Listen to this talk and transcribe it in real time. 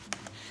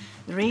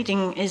The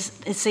reading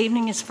this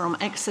evening is from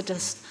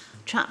Exodus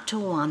chapter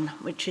 1,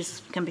 which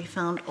can be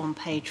found on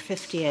page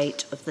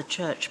 58 of the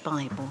Church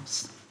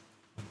Bibles.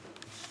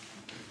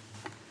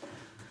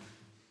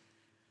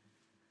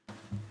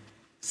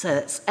 So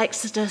it's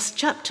Exodus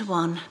chapter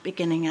 1,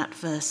 beginning at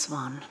verse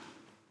 1.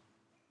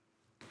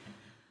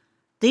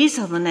 These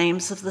are the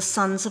names of the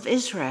sons of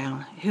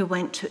Israel who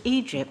went to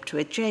Egypt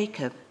with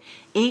Jacob,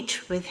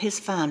 each with his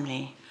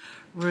family: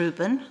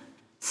 Reuben,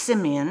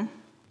 Simeon,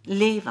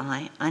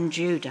 Levi, and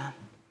Judah.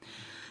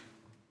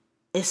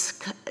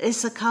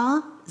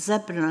 Issachar,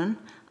 Zebulun,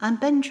 and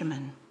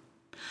Benjamin.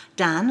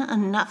 Dan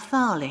and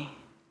Naphtali,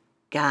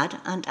 Gad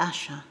and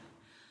Asher.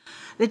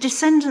 The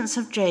descendants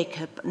of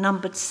Jacob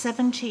numbered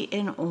 70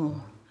 in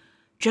all.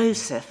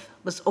 Joseph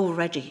was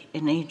already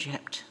in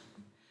Egypt.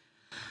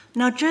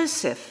 Now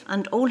Joseph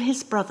and all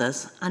his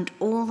brothers and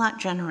all that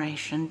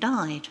generation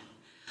died.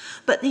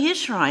 But the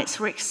Israelites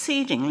were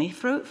exceedingly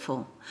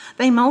fruitful.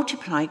 They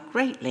multiplied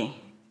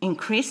greatly,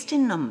 increased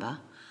in number,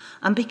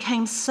 and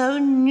became so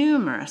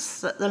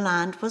numerous that the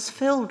land was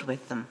filled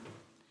with them.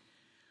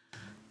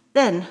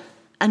 Then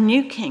a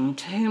new king,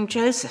 to whom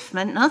Joseph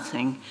meant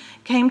nothing,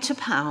 came to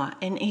power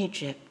in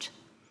Egypt.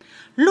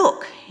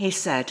 "Look," he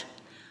said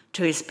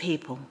to his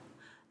people,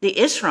 "the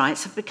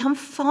Israelites have become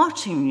far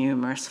too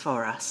numerous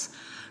for us.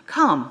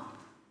 Come,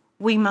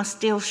 we must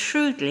deal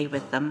shrewdly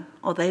with them,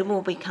 or they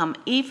will become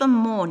even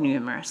more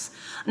numerous.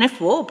 And if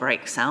war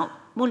breaks out,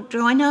 we'll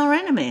join our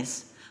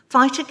enemies,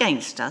 fight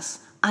against us,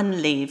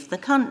 and leave the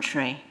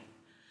country."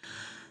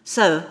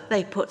 So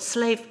they put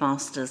slave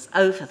masters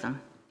over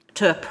them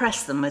to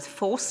oppress them with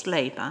forced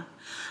labour,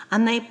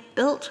 and they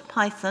built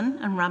Pithom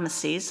and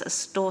Ramesses as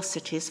store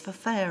cities for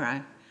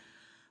Pharaoh.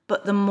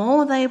 But the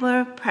more they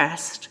were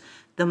oppressed,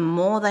 the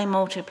more they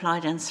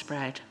multiplied and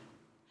spread.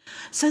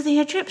 So the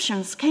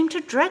Egyptians came to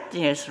dread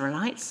the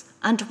Israelites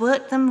and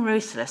worked them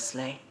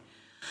ruthlessly.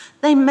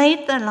 They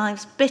made their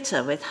lives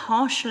bitter with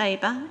harsh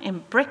labour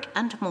in brick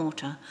and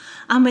mortar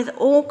and with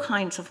all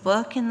kinds of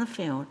work in the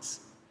fields.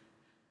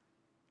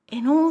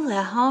 In all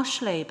their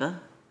harsh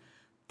labour,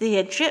 the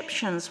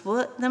Egyptians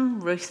worked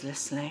them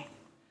ruthlessly.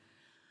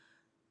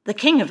 The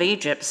king of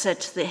Egypt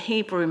said to the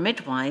Hebrew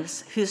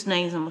midwives, whose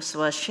names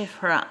were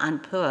Shiphrah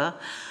and Puah,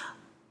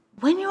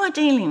 "When you are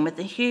dealing with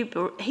the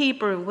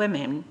Hebrew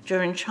women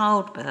during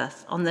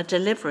childbirth on the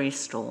delivery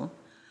stool,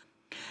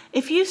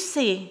 if you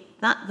see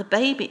that the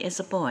baby is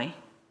a boy,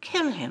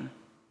 kill him.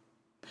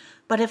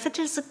 But if it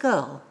is a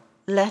girl,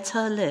 let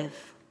her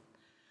live."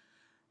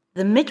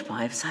 The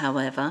midwives,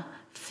 however,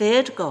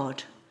 feared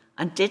God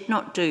and did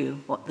not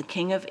do what the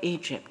king of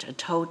Egypt had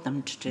told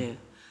them to do.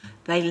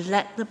 They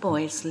let the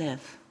boys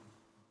live.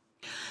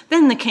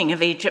 Then the king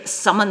of Egypt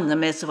summoned the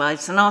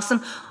midwives and asked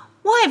them,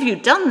 "Why have you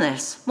done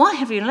this? Why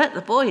have you let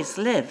the boys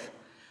live?"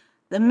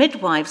 The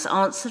midwives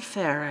answered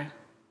Pharaoh,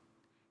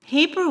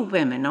 "Hebrew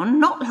women are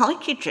not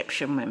like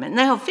Egyptian women.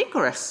 They are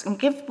vigorous and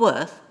give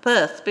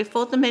birth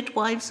before the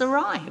midwives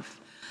arrive."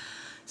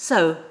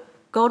 So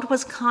God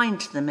was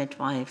kind to the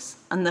midwives,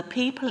 and the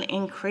people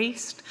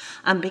increased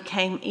and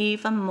became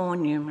even more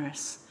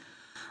numerous.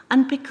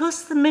 And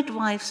because the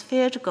midwives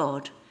feared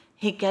God,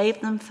 he gave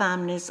them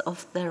families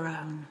of their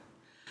own.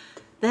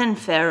 Then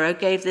Pharaoh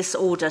gave this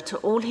order to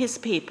all his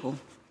people: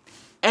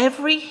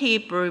 "Every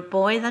Hebrew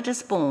boy that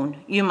is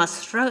born you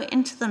must throw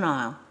into the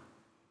Nile,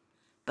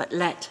 but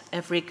let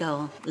every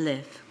girl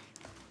live."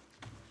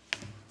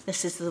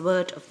 This is the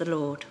word of the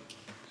Lord.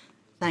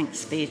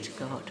 Thanks be to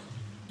God.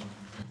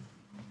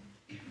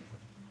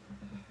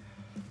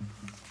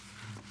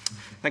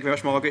 Thank you very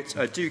much,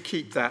 Margaret. Do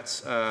keep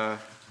that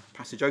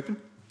passage open.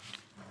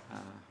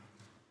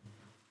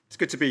 It's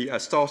good to be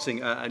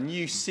starting a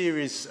new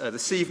series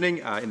this evening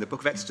in the book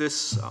of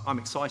Exodus. I'm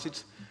excited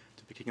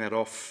to be kicking that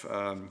off.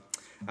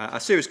 A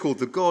series called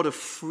The God of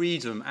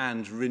Freedom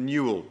and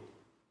Renewal.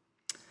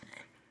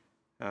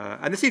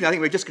 And this evening, I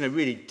think we're just going to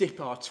really dip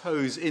our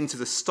toes into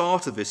the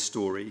start of this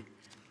story.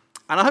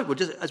 And I hope we'll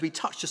just, as we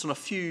touch just on a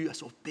few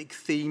sort of big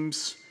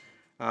themes,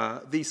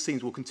 these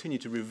themes will continue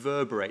to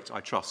reverberate,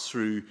 I trust,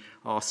 through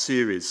our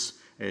series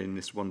in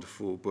this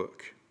wonderful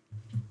book.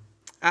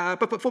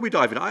 But before we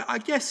dive in, I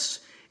guess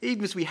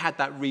even as we had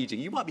that reading,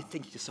 you might be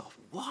thinking to yourself,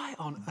 why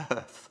on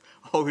earth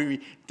are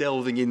we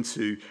delving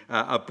into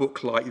a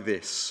book like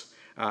this?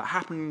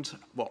 Happened,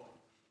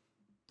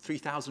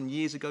 3,000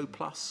 years ago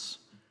plus?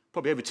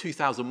 Probably over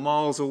 2,000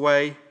 miles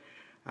away.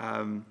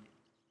 And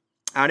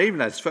even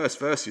those first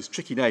verses,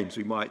 tricky names,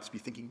 we might be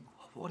thinking,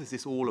 what is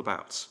this all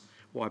about?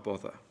 Why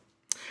bother?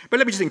 But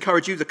let me just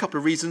encourage you with a couple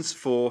of reasons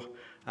for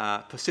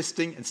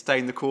persisting and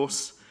staying the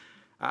course.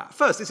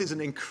 First, this is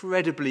an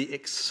incredibly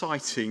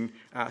exciting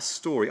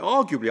story.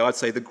 Arguably, I'd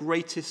say the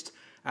greatest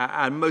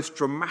and most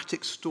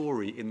dramatic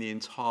story in the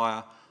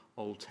entire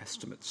Old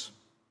Testament.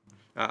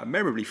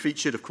 Memorably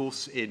featured, of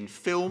course, in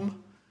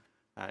film,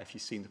 if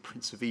you've seen The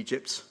Prince of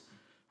Egypt,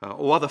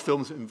 or other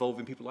films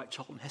involving people like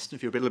Charlton Heston,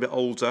 if you're a little bit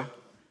older.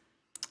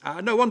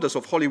 No wonder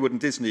sort of Hollywood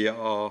and Disney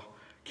are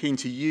keen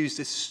to use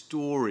this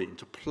story,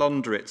 to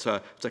plunder it,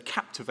 to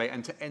captivate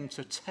and to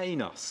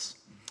entertain us.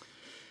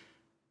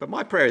 But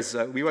my prayer is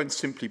that we won't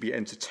simply be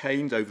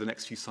entertained over the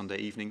next few Sunday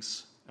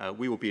evenings.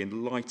 We will be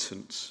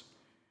enlightened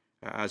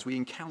as we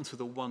encounter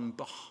the one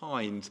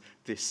behind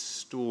this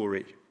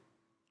story,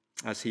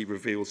 as he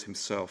reveals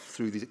himself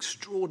through these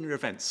extraordinary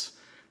events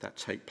that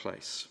take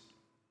place.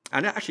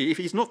 And actually, if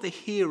he's not the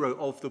hero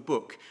of the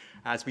book,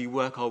 as we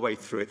work our way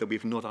through it, then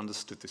we've not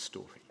understood this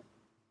story.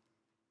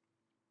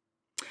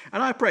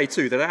 And I pray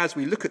too that as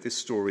we look at this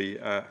story,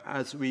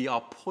 as we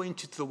are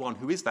pointed to the one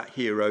who is that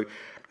hero,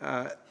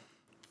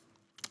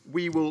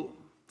 we will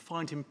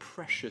find him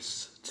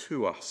precious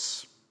to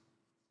us.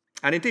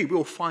 And indeed, we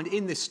will find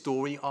in this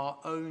story our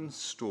own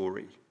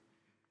story,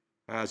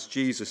 as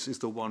Jesus is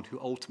the one who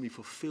ultimately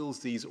fulfills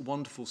these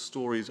wonderful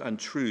stories and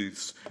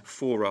truths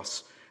for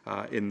us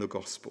in the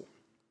gospel.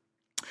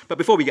 But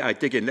before we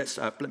dig in,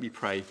 let me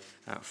pray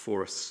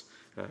for us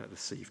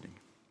this evening.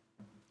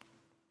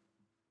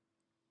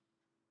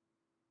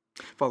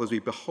 Father, as we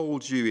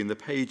behold you in the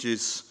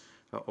pages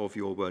of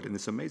your word, in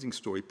this amazing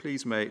story,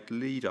 please may it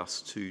lead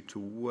us to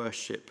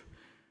worship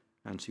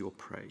and to your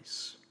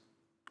praise.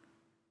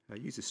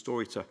 Use this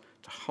story to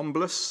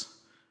humble us,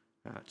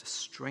 to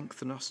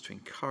strengthen us, to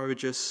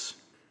encourage us,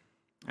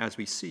 as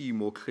we see you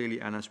more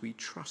clearly and as we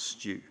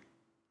trust you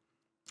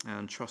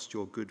and trust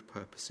your good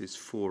purposes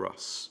for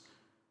us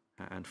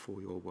and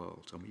for your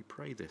world. And we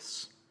pray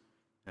this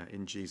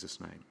in Jesus'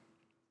 name.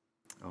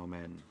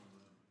 Amen.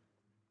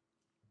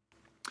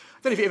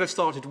 I don't know if you ever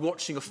started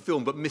watching a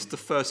film but missed the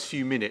first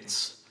few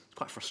minutes. It's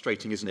quite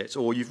frustrating, isn't it?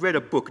 Or you've read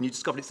a book and you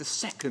discovered it's the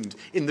second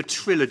in the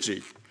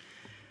trilogy.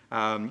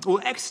 Well,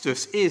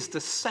 Exodus is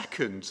the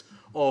second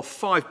of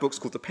 5 books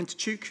called the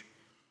Pentateuch.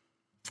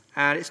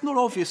 And it's not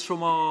obvious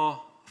from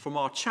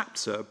our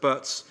chapter,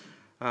 but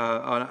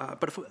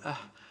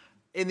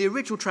in the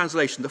original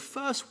translation, the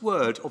first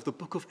word of the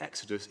book of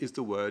Exodus is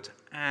the word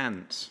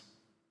 "and."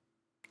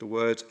 The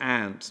word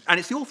 "and." And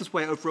it's the author's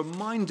way of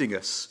reminding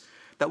us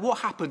that what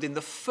happened in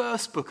the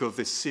first book of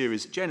this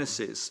series,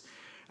 Genesis,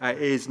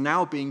 is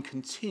now being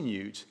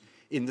continued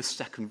in the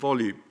second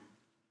volume.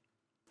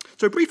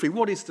 So briefly,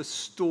 what is the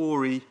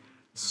story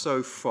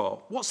so far?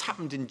 What's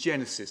happened in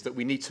Genesis that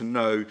we need to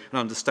know and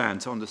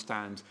understand to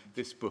understand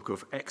this book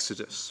of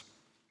Exodus?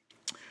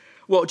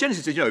 Well,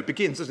 Genesis,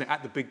 begins, doesn't it,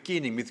 at the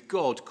beginning with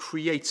God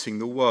creating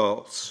the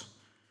world.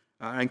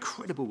 An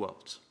incredible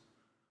world.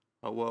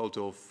 A world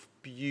of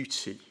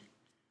beauty.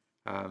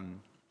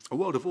 A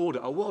world of order.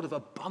 A world of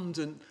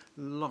abundant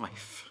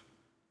life.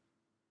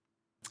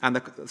 And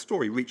the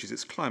story reaches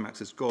its climax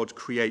as God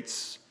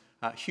creates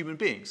human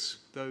beings,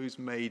 those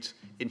made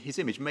in his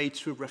image, made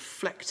to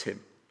reflect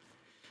him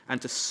and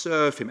to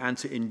serve him and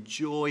to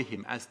enjoy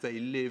him as they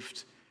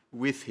lived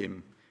with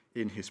him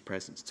in his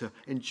presence, to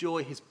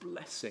enjoy his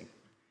blessing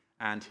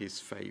and his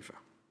favour.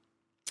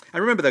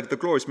 And remember the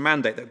glorious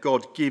mandate that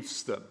God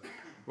gives them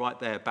right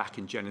there back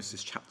in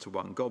Genesis chapter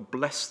 1. God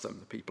blessed them,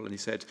 the people, and he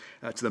said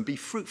to them, "Be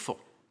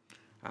fruitful,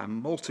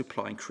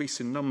 multiply, increase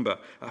in number,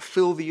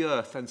 fill the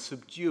earth and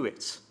subdue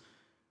it.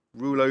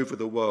 Rule over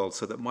the world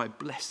so that my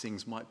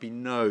blessings might be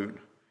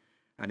known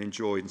and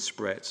enjoyed and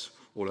spread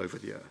all over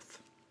the earth."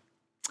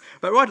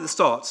 But right at the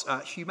start,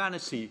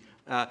 humanity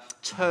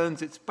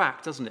turns its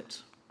back, doesn't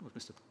it? Where's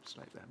Mr.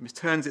 Slade there? It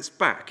turns its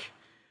back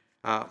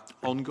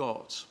on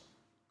God.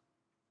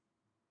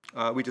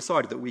 We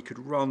decided that we could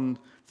run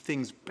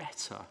things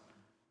better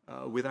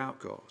without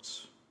God.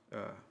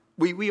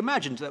 We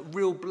imagined that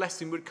real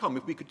blessing would come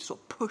if we could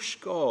sort of push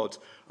God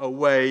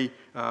away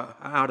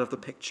out of the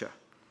picture,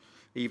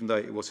 even though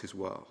it was his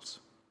world.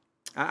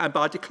 And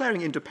by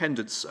declaring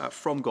independence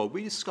from God,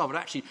 we discovered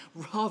actually,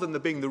 rather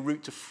than being the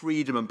route to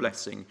freedom and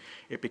blessing,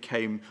 it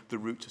became the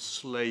route to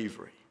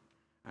slavery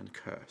and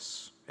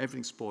curse.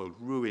 Everything spoiled,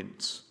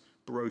 ruined,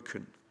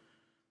 broken,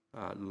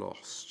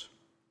 lost.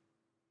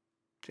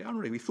 See,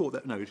 we thought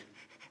that,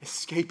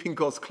 escaping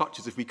God's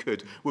clutches if we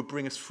could would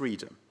bring us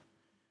freedom.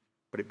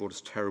 But it brought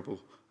us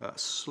terrible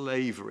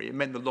slavery. It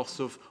meant the loss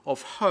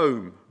of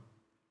home,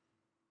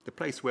 the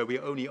place where we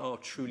only are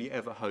truly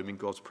ever home in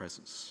God's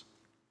presence.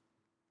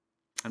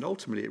 And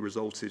ultimately it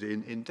resulted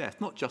in death,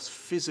 not just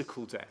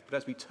physical death, but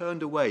as we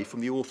turned away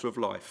from the author of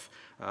life,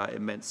 it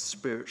meant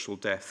spiritual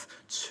death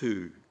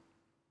too.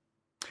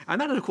 And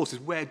that, of course, is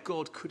where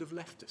God could have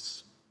left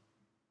us,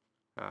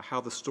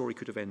 how the story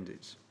could have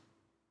ended.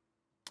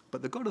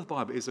 But the God of the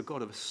Bible is a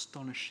God of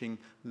astonishing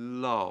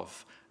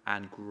love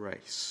and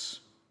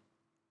grace.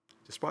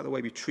 Despite the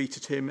way we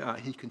treated him,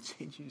 he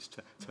continues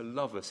to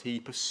love us.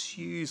 He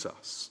pursues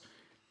us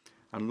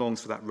and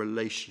longs for that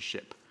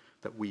relationship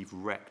that we've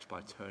wrecked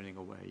by turning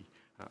away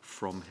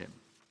from him.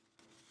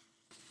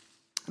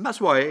 And that's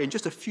why in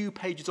just a few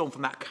pages on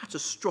from that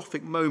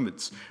catastrophic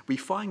moment, we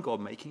find God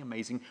making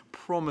amazing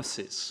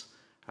promises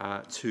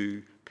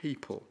to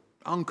people.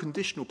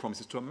 Unconditional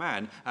promises to a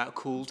man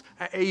called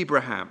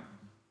Abraham.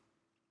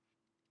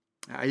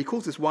 He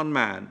calls this one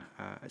man,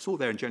 it's all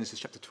there in Genesis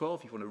chapter 12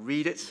 if you want to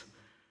read it,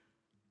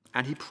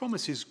 and he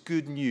promises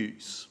good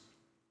news.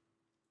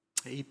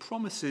 He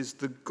promises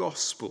the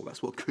gospel.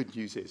 That's what good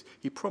news is.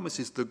 He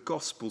promises the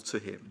gospel to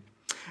him.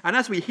 And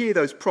as we hear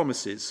those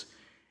promises,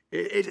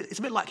 It's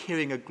a bit like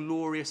hearing a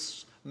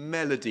glorious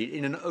melody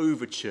in an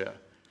overture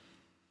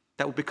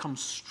that will become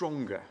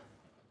stronger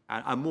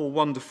and more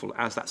wonderful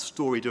as that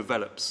story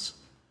develops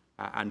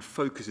and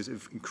focuses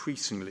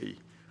increasingly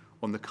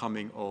on the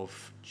coming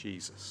of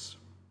Jesus.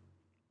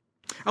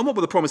 And what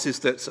were the promises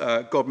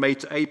that God made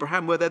to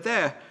Abraham? Well, they're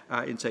there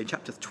in, say,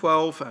 chapter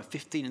 12,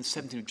 15 and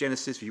 17 of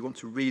Genesis, if you want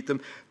to read them.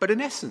 But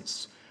in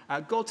essence,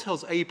 God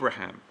tells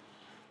Abraham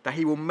that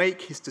he will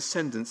make his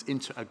descendants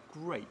into a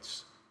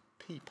great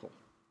people,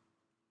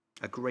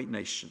 a great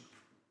nation.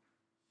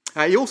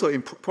 He also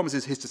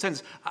promises his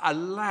descendants a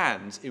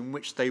land in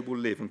which they will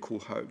live and call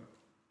home.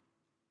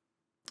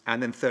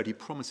 And then third, he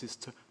promises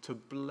to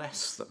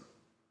bless them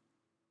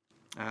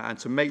and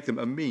to make them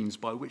a means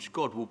by which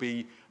God will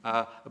be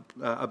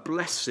a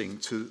blessing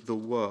to the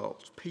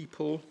world.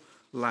 People,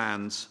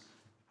 land,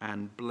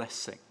 and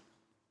blessing.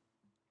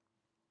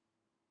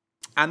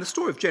 And the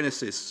story of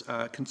Genesis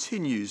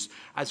continues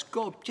as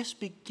God just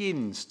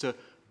begins to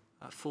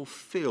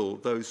fulfill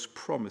those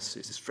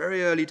promises. It's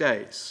very early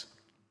days.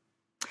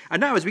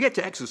 And now as we get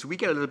to Exodus, we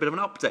get a little bit of an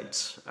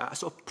update, a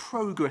sort of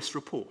progress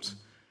report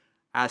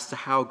as to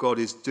how God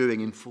is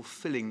doing in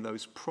fulfilling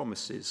those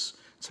promises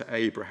to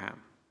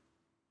Abraham.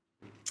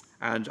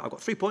 And I've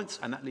got 3 points,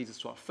 and that leads us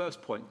to our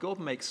first point. God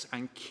makes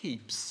and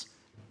keeps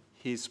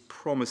his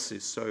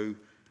promises, so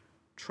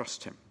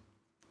trust him.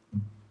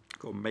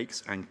 God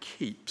makes and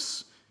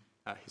keeps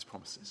his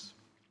promises.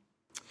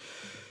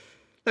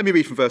 Let me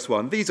read from verse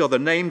 1. These are the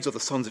names of the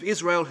sons of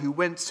Israel who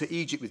went to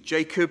Egypt with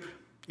Jacob,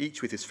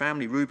 each with his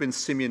family: Reuben,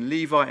 Simeon,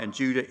 Levi, and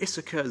Judah,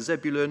 Issachar,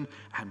 Zebulun,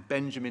 and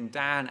Benjamin,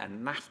 Dan,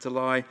 and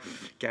Naphtali,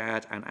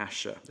 Gad, and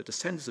Asher. The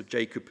descendants of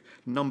Jacob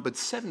numbered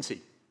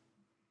 70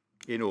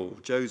 in all.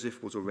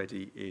 Joseph was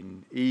already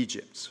in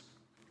Egypt.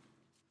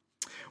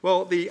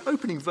 Well, the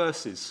opening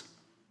verses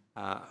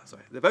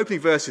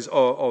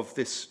of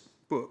this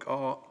book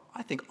are,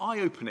 I think,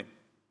 eye-opening.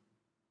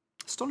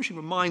 Astonishing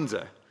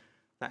reminder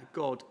that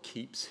God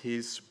keeps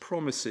his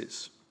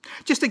promises.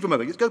 Just think for a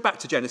moment. Let's go back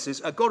to Genesis.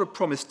 God had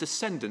promised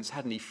descendants,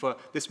 hadn't he, for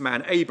this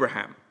man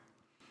Abraham,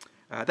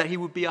 that he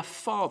would be a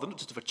father, not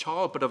just of a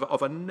child, but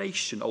of a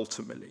nation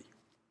ultimately.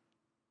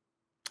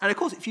 And of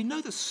course, if you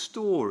know the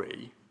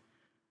story,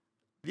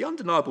 the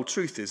undeniable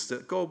truth is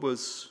that God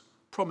was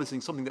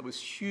promising something that was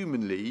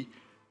humanly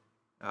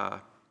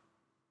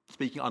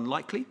speaking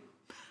unlikely.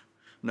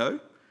 No.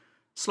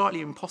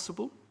 Slightly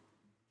impossible.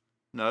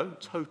 No,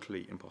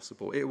 totally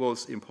impossible. It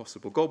was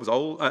impossible. God was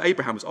old.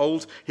 Abraham was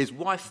old. His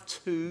wife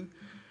too.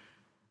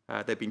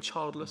 They'd been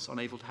childless,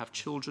 unable to have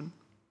children.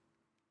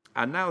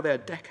 And now they're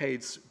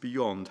decades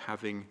beyond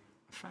having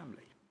a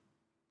family.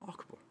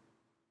 Remarkable.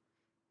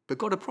 But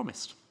God had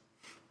promised.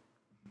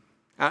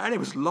 And it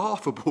was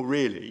laughable,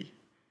 really.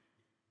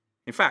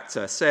 In fact,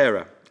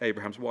 Sarah,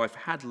 Abraham's wife,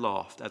 had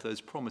laughed as those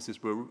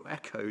promises were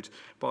echoed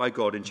by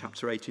God in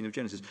chapter 18 of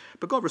Genesis.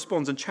 But God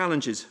responds and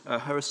challenges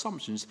her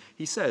assumptions.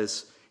 He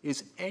says,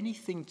 "Is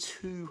anything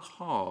too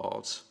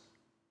hard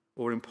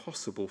or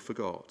impossible for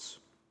God?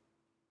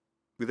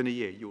 Within a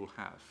year, you will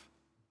have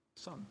a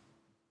son."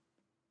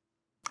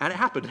 And it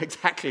happened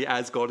exactly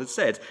as God had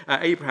said.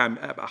 Abraham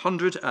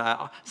 100,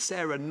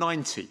 Sarah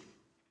 90.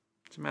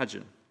 Just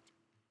imagine.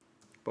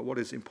 But what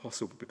is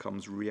impossible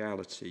becomes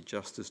reality,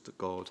 just as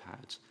God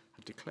had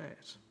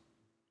declared.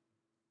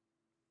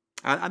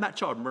 And that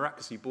child,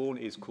 miraculously born,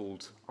 is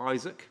called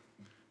Isaac,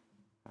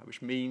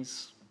 which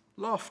means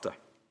laughter.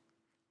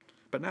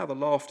 But now the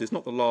laughter is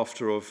not the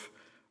laughter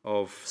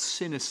of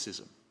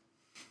cynicism.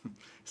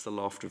 It's the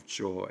laughter of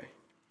joy,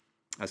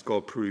 as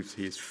God proves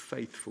he is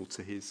faithful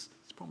to his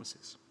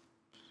promises.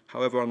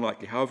 However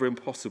unlikely, however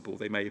impossible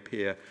they may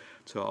appear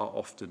to our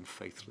often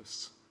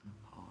faithless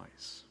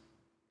eyes.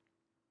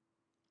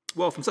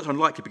 Well, from such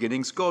unlikely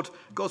beginnings, God's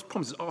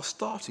promises are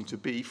starting to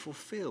be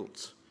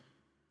fulfilled.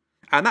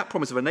 And that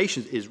promise of a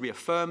nation is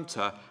reaffirmed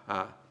to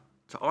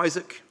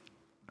Isaac,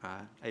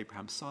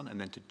 Abraham's son, and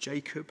then to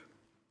Jacob.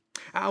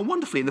 And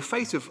wonderfully, in the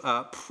face of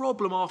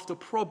problem after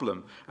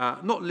problem,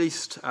 not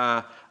least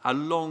a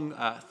long,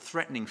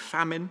 threatening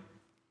famine,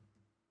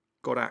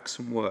 God acts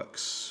and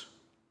works.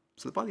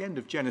 So that by the end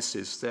of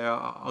Genesis, there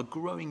are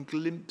growing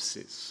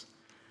glimpses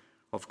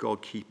of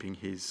God keeping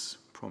his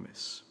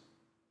promise.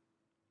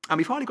 And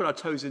we finally got our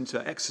toes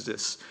into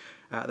Exodus,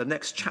 the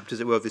next chapters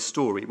that were of this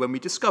story, when we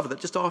discover that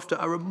just after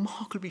a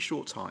remarkably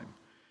short time,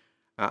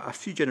 a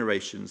few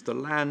generations, the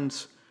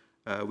land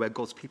where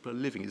God's people are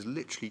living is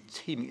literally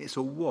teeming. It's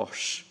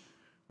awash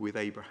with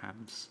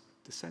Abraham's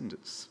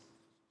descendants.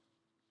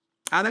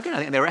 And again, I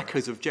think there are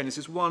echoes of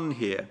Genesis 1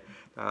 here,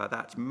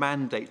 that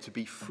mandate to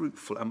be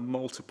fruitful and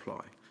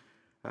multiply.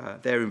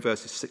 There in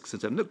verses 6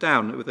 and 7. Look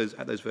down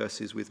at those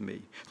verses with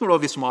me. It's not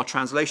obvious from our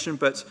translation,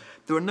 but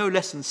there are no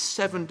less than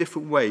 7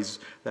 different ways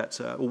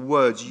or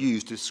words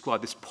used to describe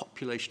this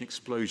population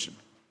explosion.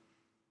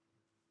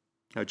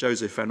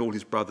 Joseph and all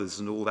his brothers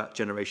and all that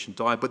generation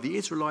died, but the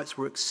Israelites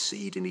were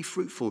exceedingly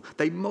fruitful.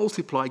 They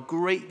multiplied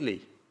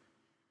greatly,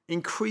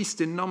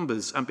 increased in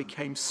numbers, and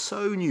became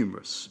so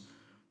numerous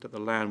that the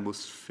land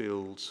was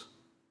filled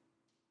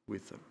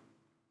with them.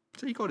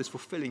 See, God is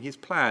fulfilling his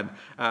plan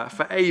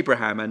for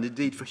Abraham and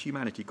indeed for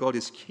humanity. God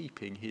is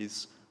keeping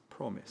his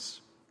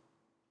promise.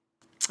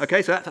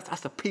 Okay, so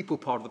that's the people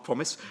part of the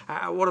promise.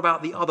 What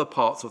about the other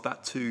parts of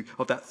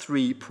that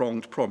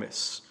three-pronged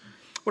promise?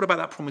 What about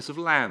that promise of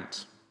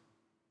land?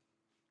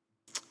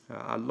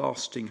 A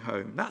lasting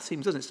home. That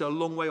seems, doesn't it, still a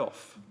long way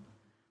off.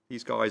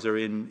 These guys are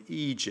in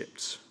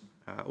Egypt,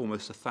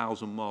 almost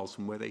 1,000 miles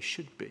from where they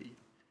should be.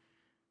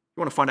 You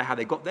want to find out how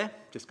they got there?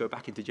 Just go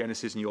back into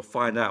Genesis and you'll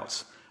find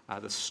out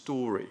the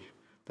story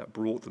that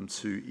brought them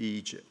to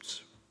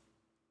Egypt.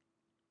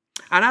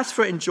 And as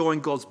for enjoying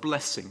God's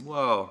blessing,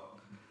 well,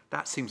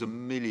 that seems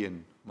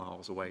 1,000,000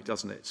 miles away,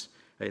 doesn't it,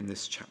 in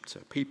this chapter?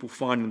 People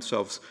find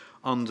themselves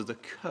under the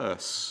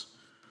curse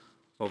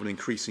of an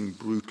increasing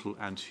brutal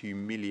and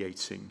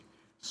humiliating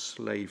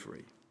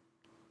slavery.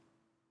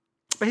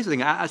 But here's the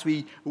thing, as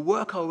we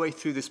work our way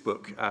through this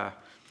book,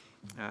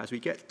 as we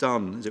get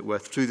done, as it were,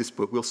 through this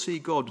book, we'll see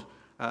God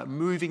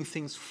moving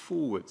things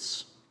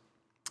forwards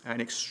in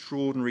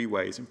extraordinary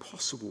ways,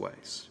 impossible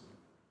ways,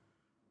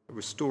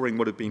 restoring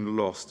what had been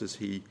lost as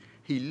he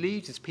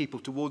leads his people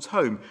towards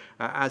home,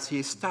 as he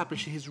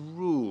establishes his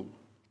rule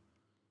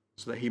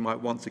so that he might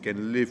once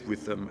again live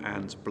with them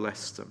and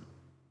bless them.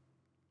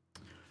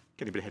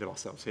 Getting a bit ahead of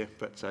ourselves here,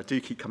 but do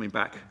keep coming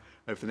back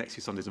over the next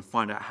few Sundays and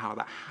find out how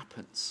that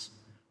happens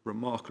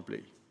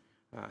remarkably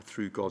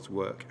through God's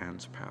work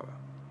and power.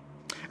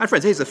 And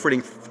friends, here's the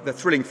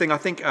thrilling thing. I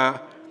think we're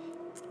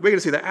going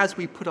to see that as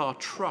we put our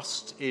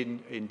trust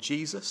in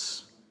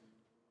Jesus,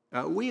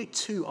 we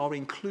too are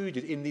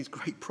included in these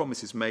great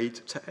promises made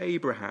to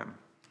Abraham.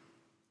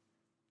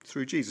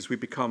 Through Jesus, we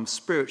become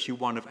spiritually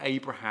one of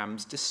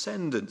Abraham's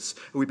descendants.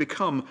 We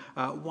become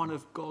one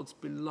of God's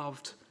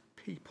beloved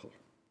people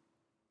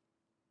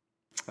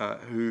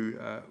who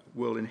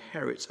will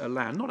inherit a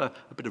land, not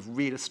a bit of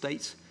real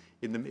estate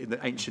in the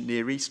ancient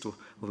Near East or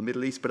the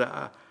Middle East, but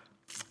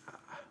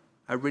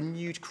a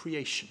renewed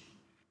creation,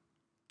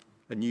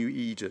 a new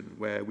Eden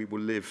where we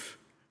will live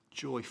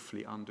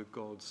joyfully under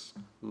God's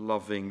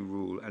loving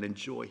rule and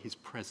enjoy his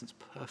presence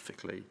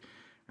perfectly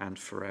and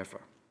forever.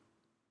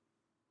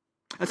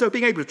 And so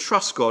being able to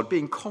trust God,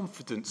 being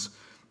confident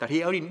that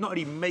he not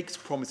only makes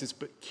promises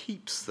but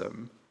keeps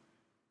them,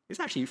 is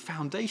actually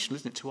foundational,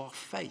 isn't it, to our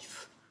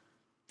faith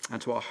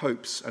and to our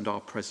hopes and our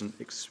present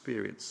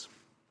experience.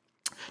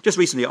 Just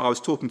recently, I was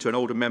talking to an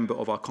older member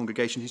of our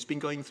congregation who's been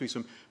going through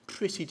some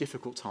pretty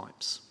difficult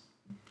times.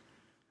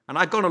 And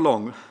I'd gone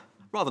along,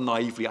 rather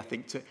naively, I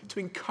think, to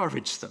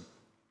encourage them.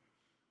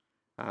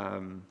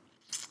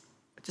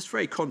 Just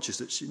very conscious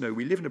that,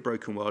 we live in a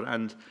broken world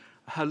and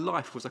her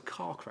life was a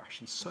car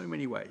crash in so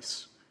many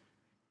ways.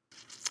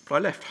 But I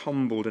left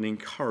humbled and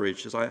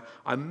encouraged as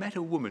I met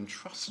a woman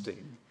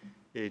trusting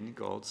in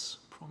God's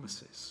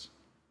promises.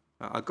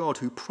 A God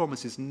who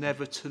promises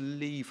never to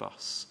leave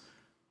us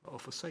or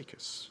forsake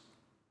us.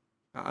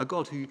 A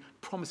God who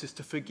promises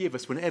to forgive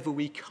us whenever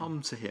we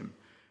come to him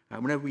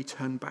and whenever we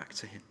turn back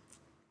to him.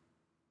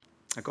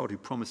 A God who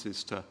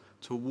promises to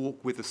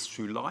walk with us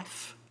through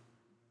life,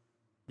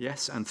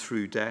 yes, and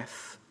through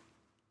death,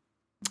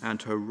 and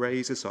to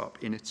raise us up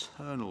in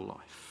eternal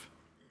life.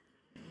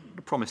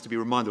 A promise to be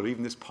reminded of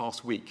even this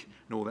past week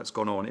and all that's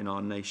gone on in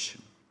our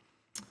nation.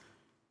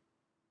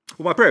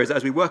 Well, my prayer is that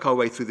as we work our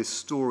way through this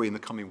story in the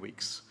coming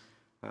weeks,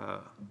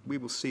 we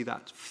will see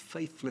that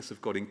faithfulness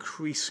of God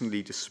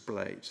increasingly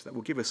displayed. That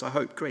will give us, I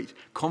hope, great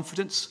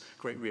confidence,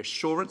 great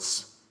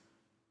reassurance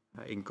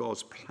in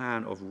God's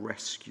plan of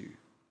rescue.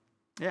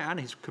 Yeah, and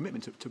his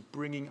commitment to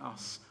bringing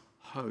us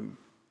home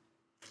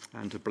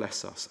and to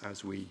bless us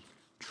as we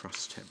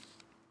trust him.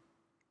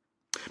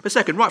 But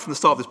second, right from the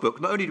start of this book,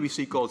 not only do we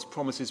see God's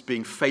promises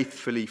being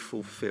faithfully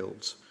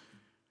fulfilled,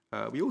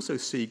 we also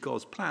see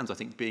God's plans, I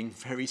think, being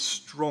very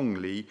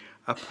strongly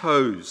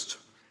opposed.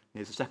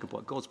 Here's the second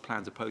point. God's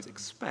plans oppose,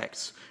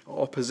 expect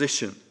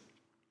opposition.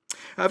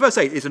 Verse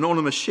 8 is an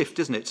ominous shift,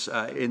 isn't it,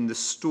 in the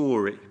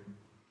story.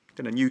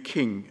 Then a new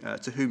king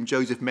to whom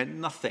Joseph meant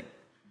nothing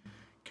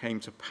came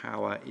to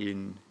power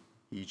in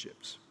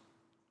Egypt.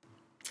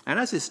 And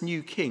as this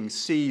new king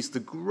sees the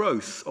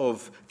growth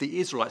of the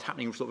Israelites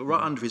happening sort of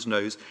right under his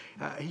nose,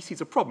 he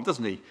sees a problem,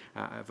 doesn't he?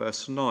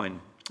 Verse 9.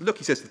 Look,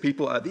 he says to the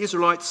people, the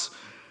Israelites,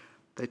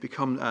 they've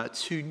become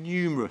too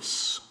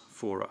numerous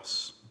for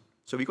us.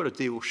 So we've got to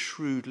deal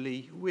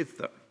shrewdly with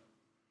them.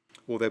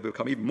 Or they'll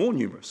become even more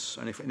numerous.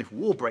 And if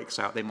war breaks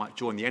out, they might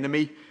join the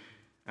enemy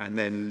and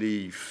then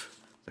leave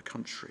the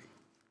country.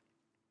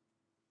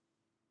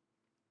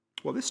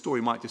 Well, this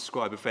story might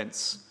describe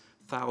events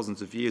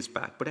thousands of years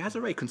back, but it has a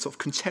very sort of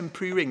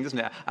contemporary ring, doesn't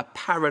it? A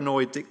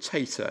paranoid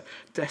dictator,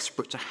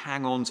 desperate to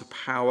hang on to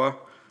power,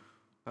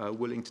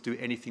 willing to do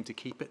anything to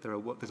keep it. The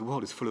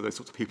world is full of those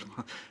sorts of people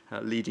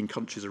leading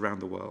countries around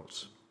the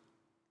world.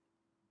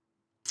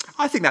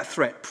 I think that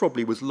threat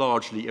probably was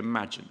largely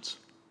imagined.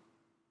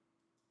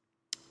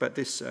 But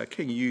this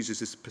king uses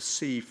this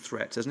perceived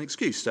threat as an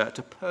excuse to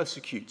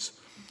persecute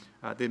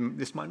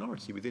this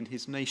minority within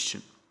his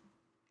nation.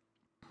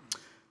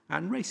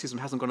 And racism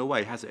hasn't gone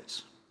away, has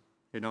it?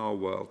 In our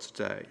world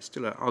today. It's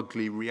still an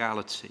ugly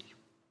reality.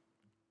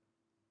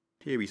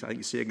 Here I think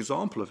you see an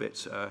example of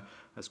it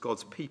as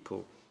God's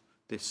people,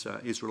 this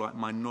Israelite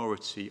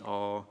minority,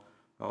 are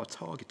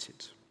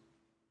targeted.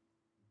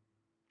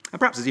 And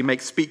perhaps as he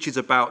makes speeches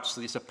about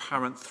this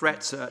apparent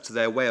threat to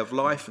their way of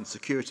life and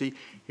security,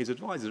 his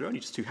advisors are only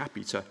just too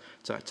happy to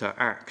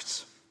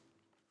act.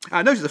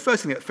 Notice the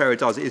first thing that Pharaoh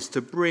does is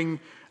to bring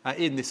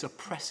in this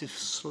oppressive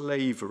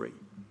slavery,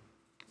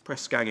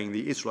 press ganging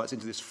the Israelites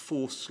into this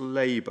forced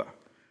labour,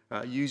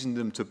 using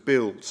them to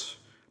build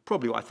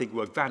probably what I think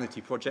were vanity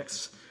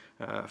projects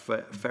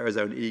for Pharaoh's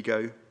own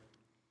ego.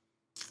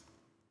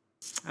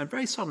 And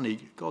very suddenly,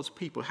 God's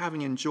people,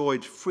 having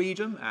enjoyed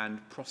freedom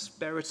and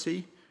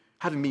prosperity,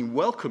 having been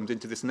welcomed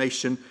into this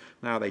nation,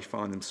 now they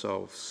find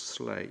themselves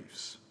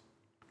slaves.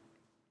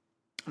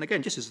 And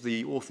again, just as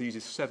the author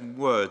uses 7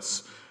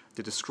 words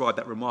to describe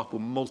that remarkable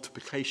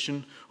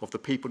multiplication of the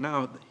people,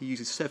 now he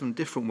uses 7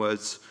 different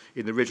words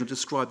in the original to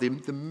describe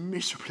the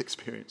miserable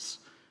experience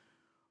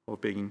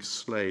of being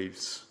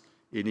slaves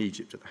in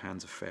Egypt at the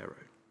hands of Pharaoh.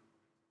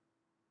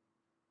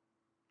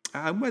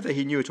 And whether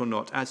he knew it or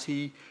not, as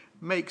he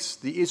makes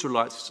the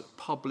Israelites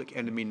public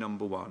enemy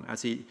number 1,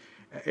 as he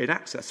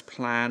enacts that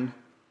plan,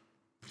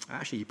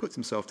 actually he puts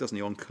himself, doesn't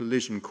he, on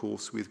collision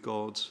course with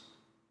God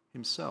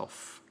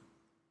himself,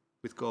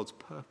 with God's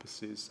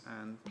purposes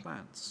and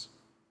plans.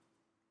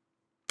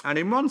 And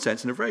in one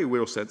sense, in a very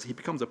real sense, he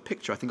becomes a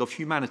picture, I think, of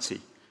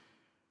humanity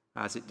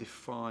as it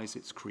defies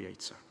its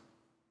creator,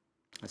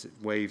 as it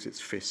waves its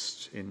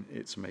fist in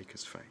its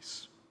maker's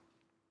face.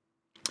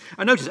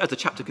 And notice as the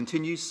chapter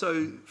continues,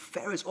 so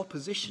Pharaoh's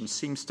opposition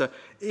seems to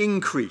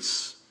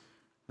increase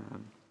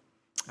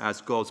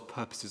as God's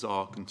purposes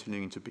are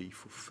continuing to be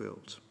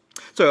fulfilled.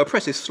 So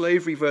oppressive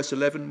slavery, verse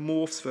 11,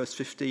 morphs, verse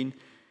 15,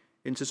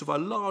 into sort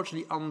of a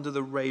largely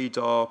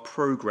under-the-radar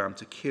program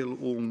to kill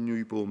all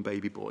newborn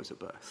baby boys at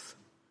birth,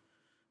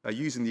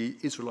 using the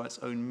Israelites'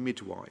 own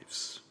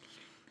midwives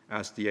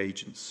as the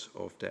agents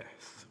of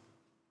death.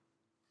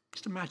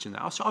 Just imagine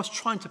that. I was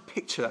trying to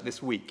picture that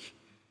this week.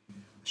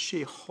 The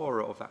sheer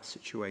horror of that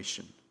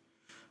situation.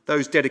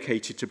 Those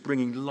dedicated to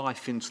bringing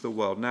life into the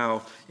world,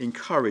 now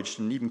encouraged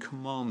and even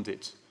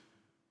commanded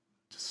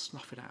to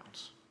snuff it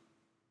out.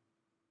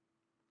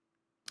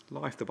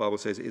 Life, the Bible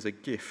says, is a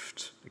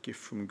gift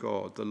from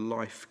God, the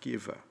life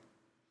giver.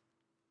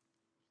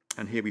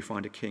 And here we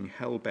find a king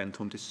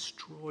hell-bent on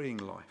destroying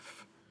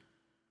life,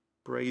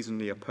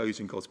 brazenly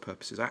opposing God's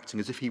purposes, acting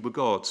as if he were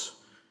God.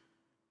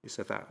 He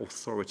said that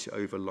authority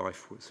over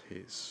life was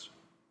his.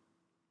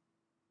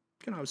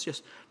 You know, it's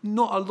just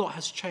not a lot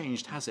has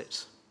changed, has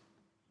it,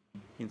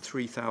 in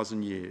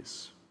 3,000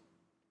 years?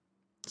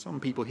 Some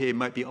people here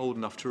might be old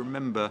enough to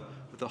remember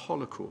the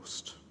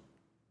Holocaust.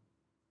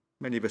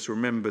 Many of us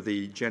remember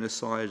the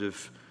genocide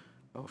of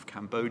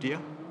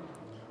Cambodia,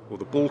 or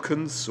the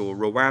Balkans, or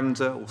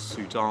Rwanda, or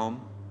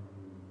Sudan.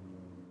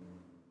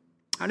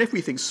 And if we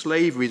think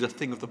slavery is a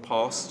thing of the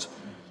past,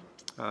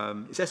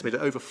 it's estimated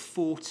that over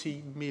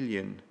 40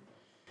 million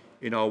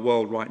in our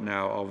world right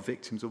now are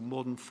victims of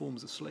modern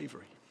forms of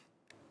slavery.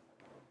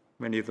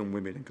 Many of them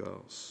women and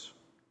girls.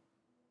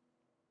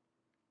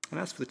 And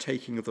as for the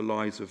taking of the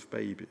lives of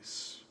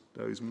babies,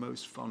 those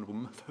most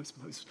vulnerable, those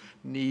most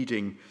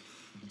needing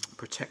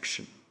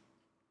protection,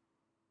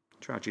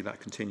 tragedy that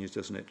continues,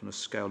 doesn't it, on a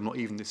scale not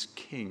even this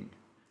king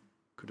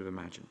could have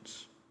imagined.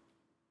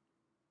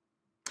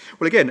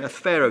 Well, again,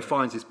 Pharaoh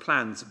finds his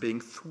plans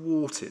being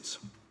thwarted.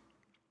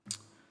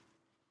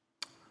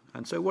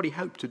 And so what he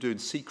hoped to do in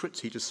secret,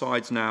 he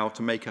decides now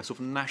to make a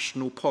sort of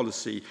national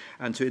policy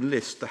and to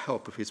enlist the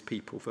help of his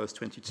people. Verse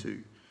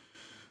 22.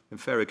 And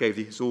Pharaoh gave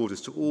his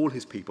orders to all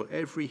his people,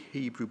 every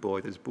Hebrew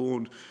boy that is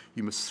born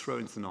you must throw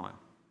into the Nile,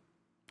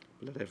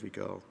 but let every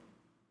girl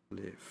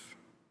live.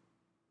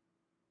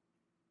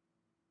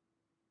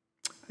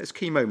 This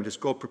key moment as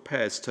God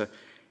prepares to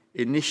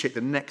initiate the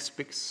next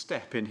big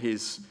step in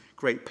his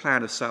great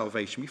plan of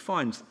salvation, we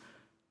find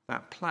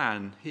that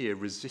plan here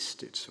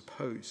resisted,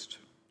 opposed.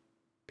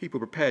 People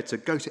prepared to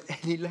go to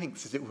any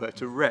lengths, as it were,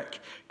 to wreck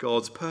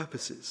God's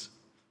purposes.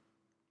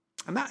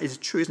 And that is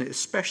true, isn't it?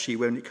 Especially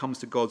when it comes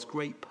to God's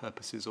great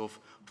purposes of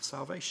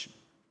salvation.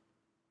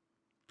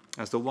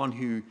 As the one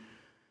who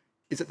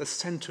is at the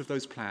centre of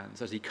those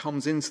plans, as he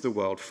comes into the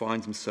world,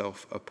 finds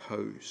himself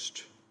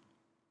opposed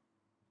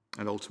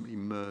and ultimately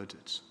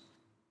murdered.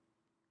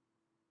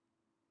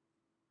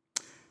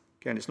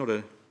 Again, it's not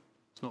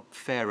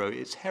Pharaoh,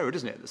 it's Herod,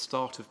 isn't it, at the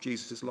start of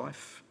Jesus'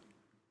 life?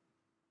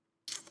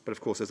 But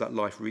of course, as that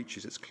life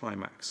reaches its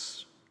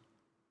climax,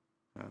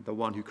 the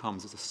one who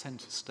comes as a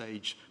centre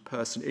stage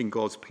person in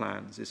God's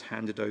plans is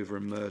handed over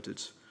and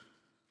murdered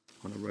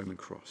on a Roman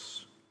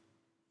cross.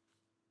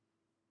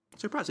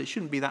 So perhaps it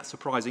shouldn't be that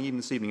surprising, even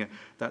this evening,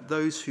 that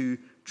those who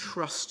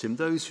trust him,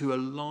 those who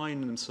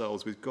align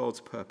themselves with God's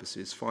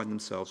purposes, find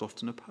themselves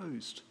often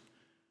opposed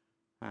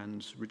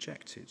and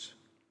rejected.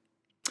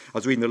 I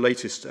was reading the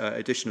latest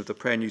edition of the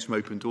Prayer News from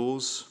Open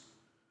Doors.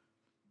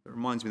 It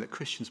reminds me that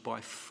Christians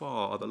by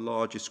far are the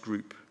largest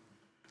group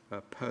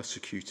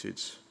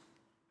persecuted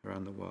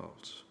around the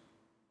world.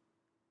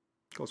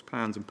 God's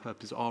plans and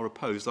purposes are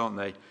opposed, aren't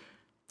they?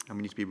 And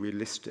we need to be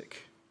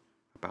realistic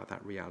about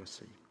that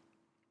reality.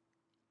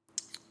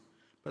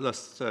 But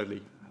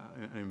thirdly,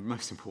 and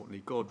most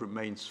importantly, God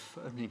remains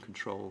firmly in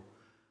control,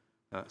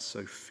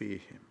 so fear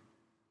him.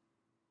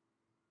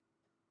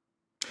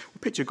 We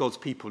picture God's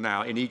people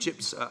now in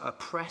Egypt,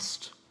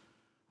 oppressed,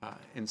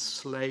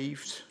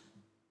 enslaved,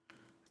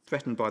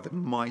 threatened by the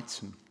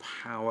might and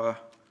power of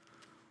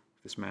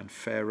this man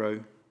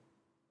Pharaoh,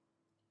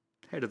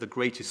 head of the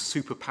greatest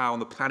superpower on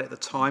the planet at the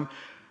time.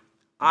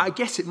 I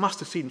guess it must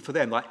have seemed for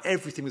them like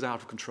everything was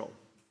out of control.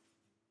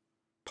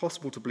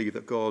 Possible to believe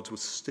that God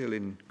was still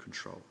in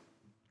control.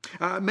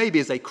 Maybe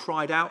as they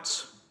cried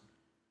out,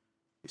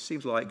 it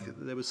seems like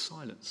there was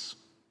silence.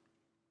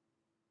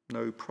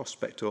 No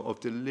prospect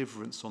of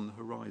deliverance on the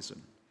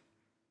horizon.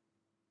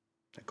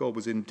 That God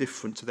was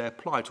indifferent to their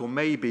plight, or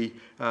maybe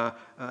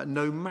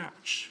no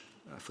match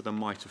for the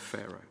might of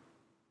Pharaoh.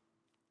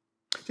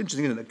 It's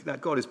interesting, isn't it, that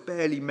God is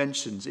barely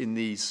mentioned in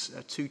these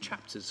 2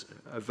 chapters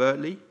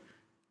overtly.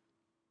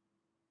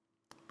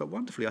 But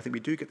wonderfully, I think we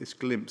do get this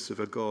glimpse of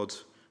a God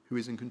who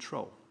is in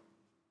control.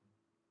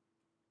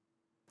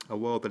 A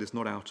world that is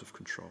not out of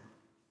control.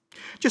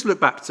 Just look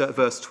back to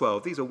verse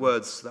 12. These are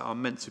words that are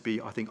meant to be,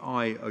 I think,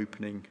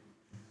 eye-opening.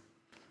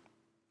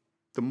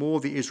 The more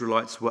the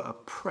Israelites were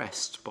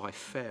oppressed by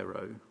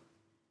Pharaoh,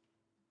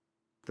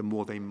 the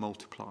more they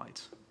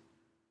multiplied,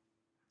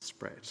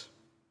 spread.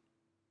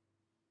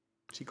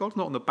 See, God's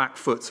not on the back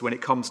foot when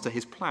it comes to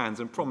his plans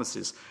and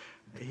promises.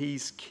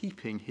 He's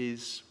keeping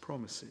his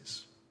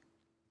promises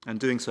and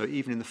doing so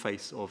even in the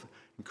face of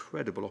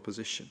incredible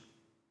opposition.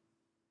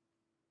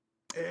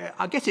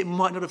 I guess it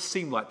might not have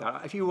seemed like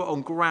that. If you were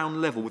on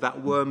ground level with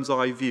that worm's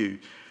eye view,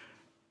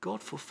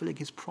 God fulfilling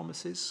his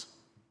promises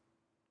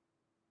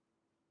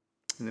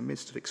in the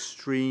midst of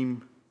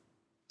extreme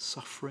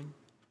suffering,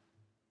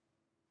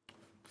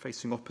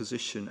 facing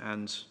opposition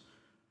and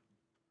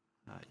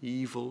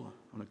evil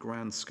on a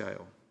grand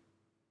scale.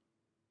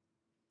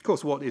 Of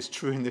course, what is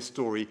true in this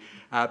story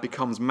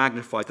becomes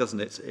magnified, doesn't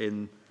it,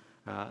 in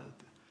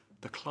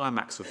the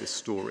climax of this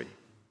story,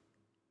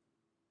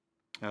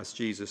 as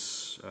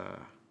Jesus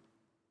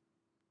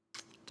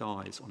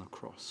dies on a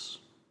cross,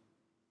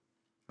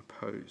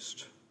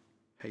 opposed,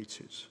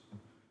 hated,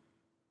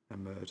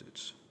 and murdered.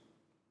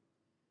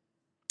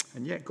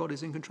 And yet God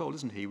is in control,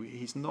 isn't he?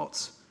 He's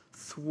not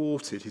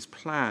thwarted. His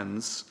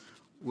plans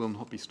will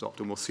not be stopped,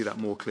 and we'll see that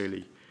more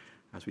clearly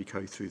as we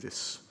go through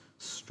this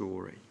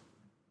story.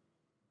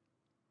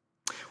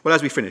 Well,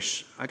 as we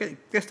finish, I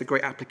guess the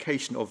great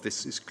application of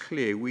this is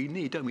clear. We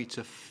need, don't we,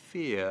 to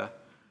fear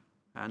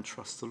and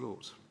trust the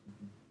Lord.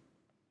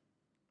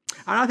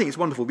 And I think it's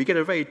wonderful. We get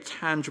a very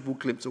tangible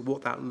glimpse of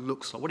what that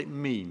looks like, what it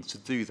means to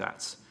do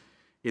that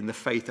in the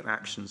faith and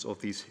actions of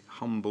these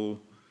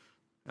humble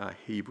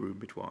Hebrew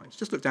midwives.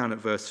 Just look down at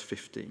verse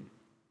 15.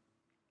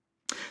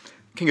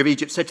 King of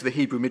Egypt said to the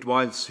Hebrew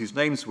midwives, whose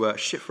names were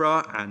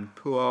Shiphrah and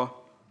Puah,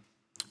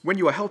 "When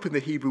you are helping the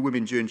Hebrew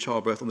women during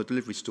childbirth on the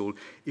delivery stool,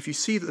 if you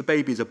see that the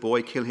baby is a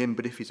boy, kill him,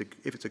 but if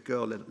it's a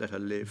girl, let her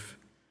live."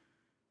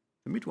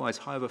 The midwives,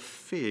 however,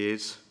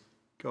 feared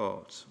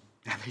God,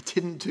 and they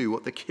didn't do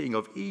what the king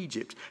of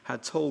Egypt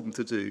had told them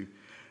to do,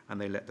 and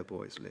they let the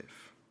boys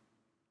live.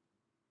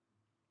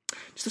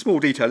 Just a small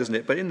detail, isn't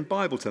it? But in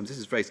Bible terms, this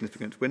is very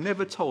significant. We're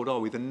never told, are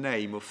we, the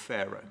name of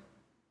Pharaoh.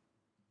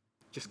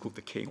 Just called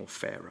the king or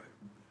Pharaoh.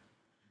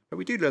 But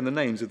we do learn the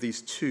names of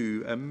these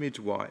 2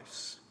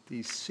 midwives,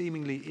 these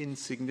seemingly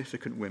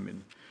insignificant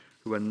women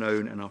who are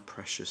known and are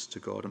precious to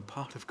God and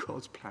part of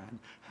God's plan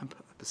and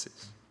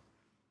purposes.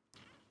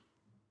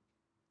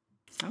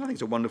 And I think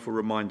it's a wonderful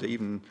reminder,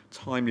 even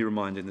timely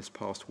reminder in this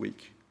past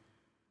week,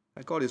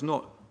 that God is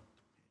not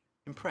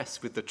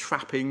impressed with the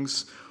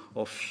trappings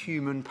of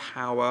human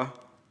power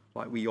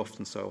like we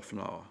so often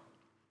are.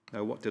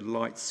 No, what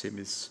delights him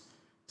is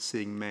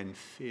seeing men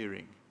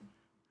fearing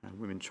and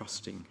women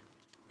trusting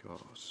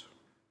God.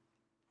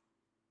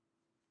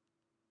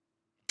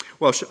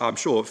 Well, I'm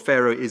sure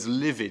Pharaoh is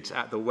livid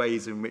at the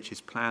ways in which his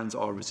plans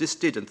are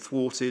resisted and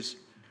thwarted.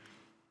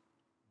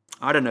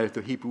 I don't know if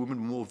the Hebrew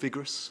women were more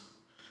vigorous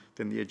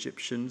than the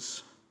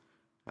Egyptians,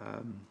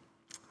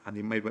 and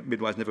the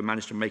midwives never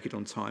managed to make it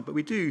on time. But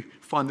we do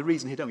find the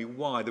reason here, don't we,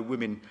 why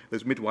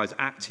those midwives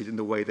acted in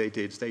the way they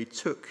did. They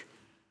took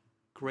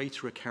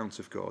greater account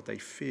of God. They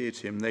feared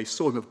him. They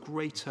saw him of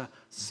greater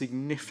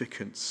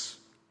significance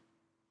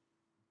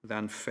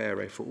than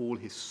Pharaoh for all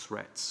his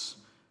threats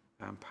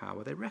and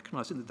power. They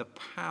recognized the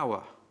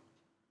power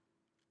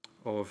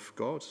of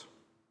God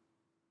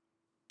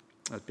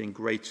as being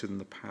greater than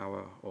the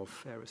power of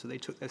Pharaoh. So they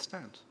took their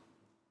stand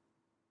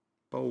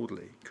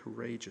boldly,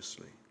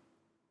 courageously.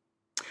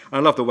 And I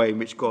love the way in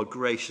which God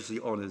graciously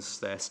honours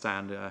their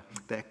stand,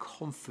 their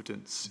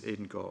confidence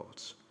in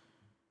God,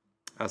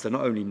 as they're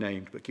not only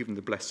named, but given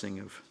the blessing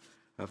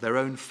of their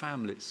own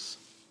families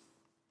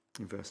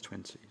in verse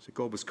 20. So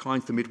God was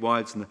kind to the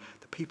midwives, and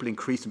the people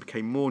increased and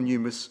became more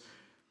numerous.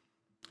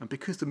 And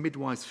because the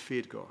midwives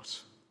feared God,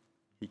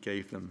 he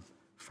gave them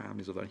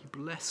families of their own. He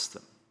blessed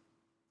them.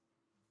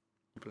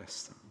 He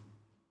blessed them.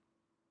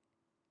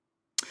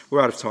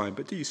 We're out of time,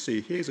 but do you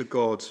see, here's a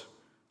God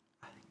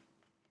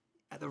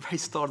at the very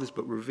start of this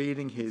book,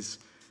 revealing his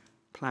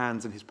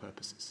plans and his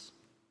purposes,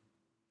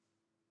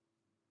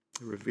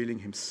 revealing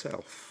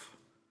himself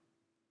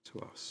to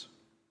us.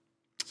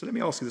 So let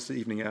me ask you this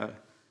evening,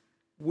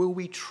 will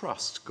we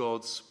trust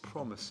God's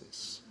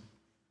promises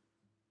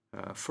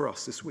for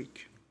us this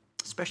week,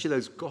 especially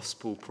those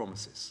gospel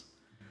promises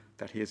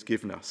that he has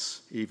given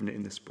us, even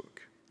in this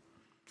book,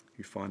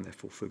 who find their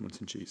fulfillment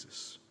in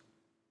Jesus?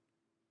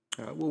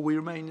 Will we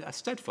remain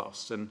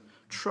steadfast and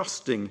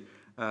trusting,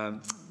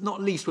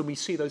 not least when we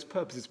see those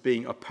purposes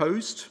being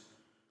opposed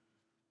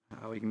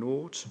or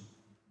ignored?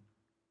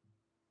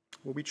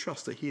 Will we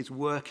trust that he is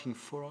working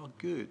for our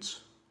good,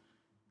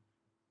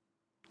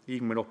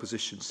 even when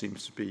opposition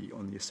seems to be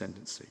on the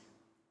ascendancy?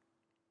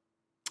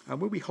 And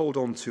will we hold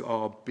on to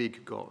our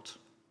big God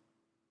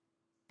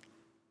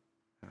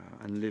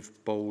and live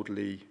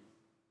boldly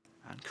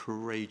and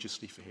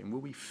courageously for him? Will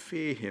we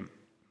fear him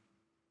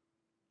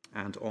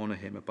and honour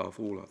him above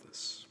all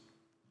others?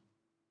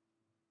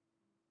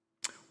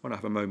 I want to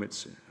have a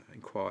moment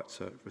in quiet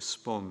to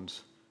respond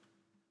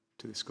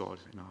to this God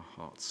in our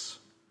hearts,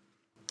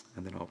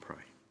 and then I'll pray.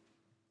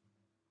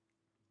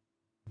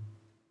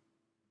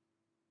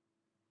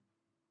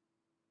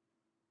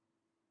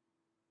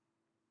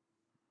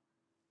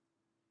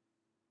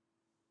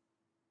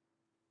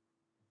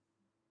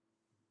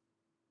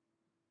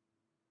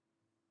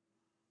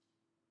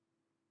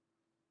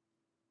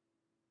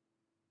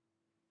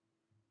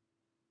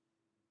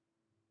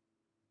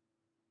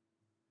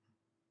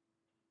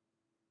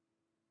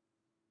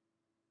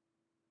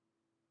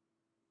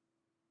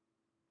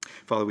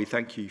 Father, we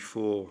thank you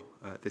for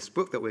this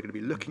book that we're going to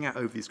be looking at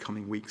over these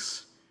coming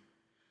weeks.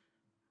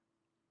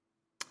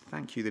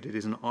 Thank you that it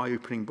is an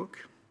eye-opening book,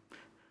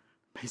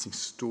 amazing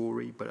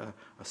story, but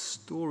a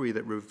story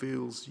that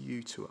reveals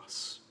you to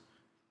us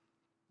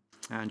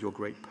and your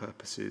great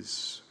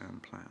purposes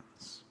and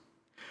plans.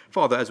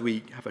 Father, as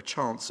we have a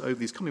chance over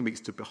these coming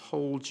weeks to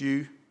behold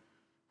you,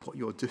 what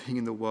you're doing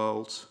in the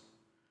world,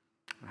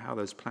 and how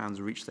those plans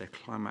reach their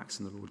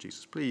climax in the Lord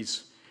Jesus,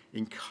 please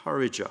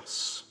encourage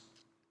us.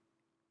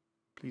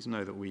 Please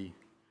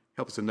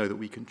help us to know that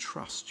we can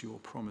trust your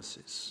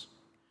promises,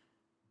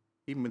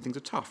 even when things are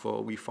tough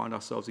or we find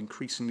ourselves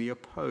increasingly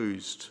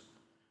opposed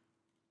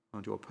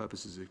and your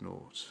purposes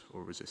ignored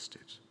or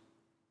resisted.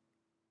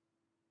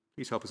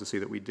 Please help us to see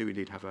that we do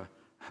indeed have a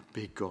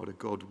big God, a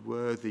God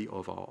worthy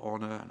of our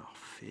honour and our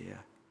fear,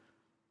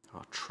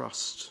 our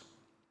trust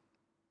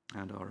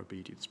and our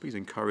obedience. Please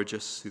encourage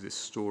us through this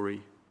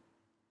story.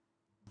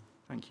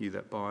 Thank you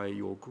that by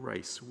your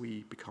grace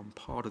we become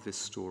part of this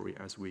story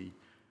as we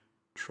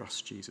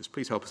trust Jesus.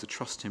 Please help us to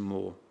trust him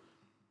more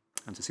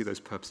and to see those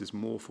purposes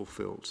more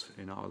fulfilled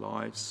in our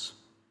lives,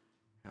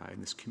 in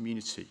this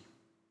community,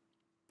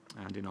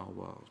 and in our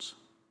world.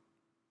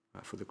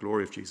 For the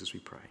glory of Jesus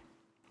we pray.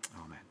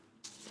 Amen.